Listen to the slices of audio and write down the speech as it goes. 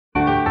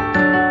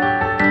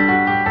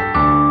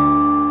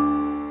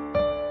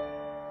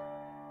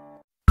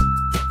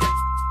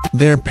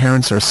Their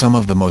parents are some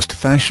of the most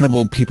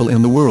fashionable people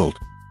in the world.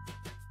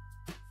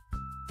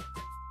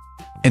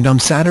 And on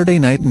Saturday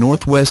night,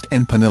 West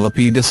and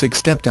Penelope Disick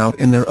stepped out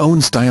in their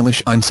own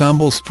stylish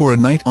ensembles for a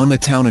night on the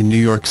town in New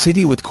York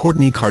City with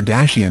Kourtney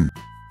Kardashian.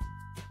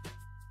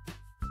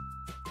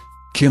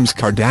 Kims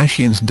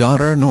Kardashian's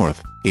daughter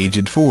North,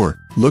 aged 4,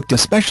 looked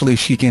especially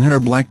chic in her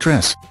black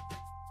dress.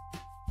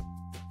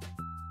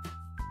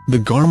 The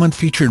garment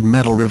featured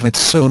metal rivets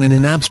sewn in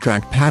an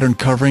abstract pattern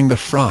covering the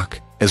frock,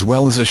 as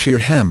well as a sheer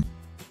hem,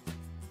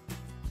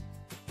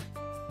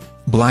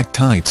 black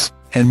tights,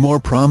 and more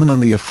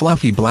prominently a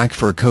fluffy black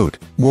fur coat,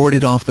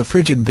 warded off the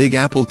frigid Big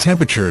Apple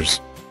temperatures.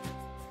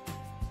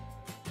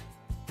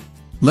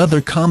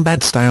 Leather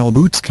combat-style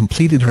boots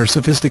completed her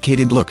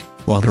sophisticated look,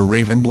 while her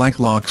raven black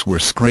locks were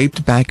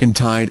scraped back and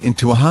tied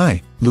into a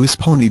high, loose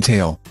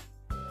ponytail.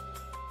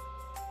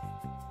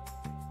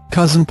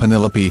 Cousin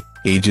Penelope,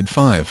 aged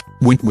 5,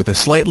 went with a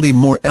slightly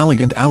more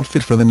elegant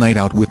outfit for the night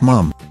out with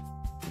Mum.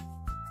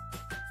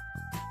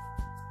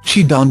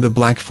 She donned a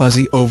black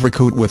fuzzy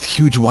overcoat with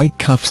huge white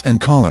cuffs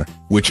and collar,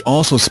 which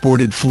also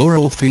sported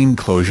floral-themed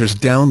closures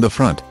down the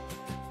front.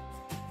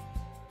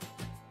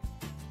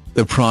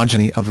 The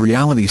progeny of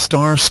reality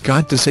star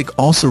Scott Disick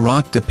also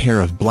rocked a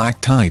pair of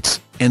black tights,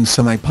 and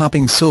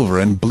semi-popping silver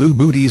and blue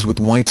booties with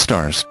white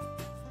stars.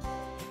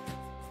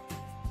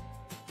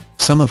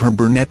 Some of her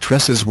brunette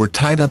tresses were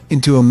tied up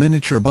into a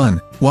miniature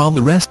bun, while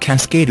the rest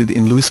cascaded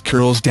in loose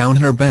curls down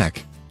her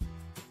back.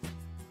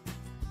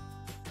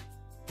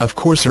 Of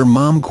course, her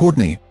mom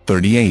Kourtney,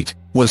 38,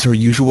 was her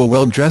usual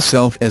well-dressed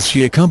self as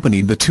she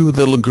accompanied the two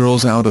little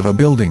girls out of a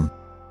building.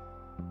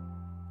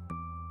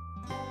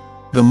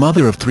 The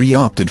mother of 3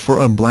 opted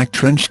for a black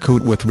trench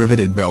coat with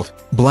riveted belt,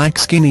 black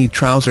skinny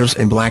trousers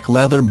and black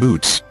leather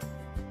boots.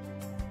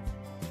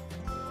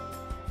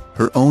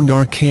 Her own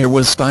dark hair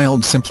was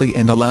styled simply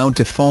and allowed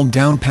to fall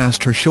down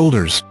past her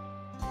shoulders.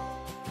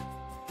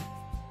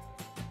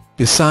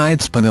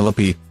 Besides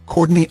Penelope,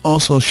 Kourtney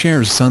also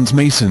shares sons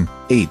Mason,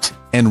 8,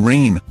 and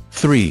Rain,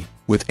 3,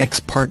 with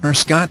ex-partner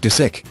Scott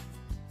Disick.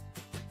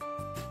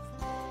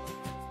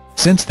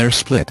 Since their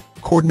split,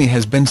 Kourtney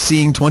has been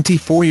seeing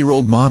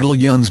 24-year-old model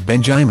Yuns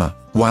Benjima,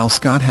 while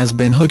Scott has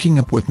been hooking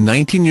up with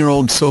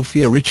 19-year-old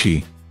Sophia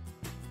Richie.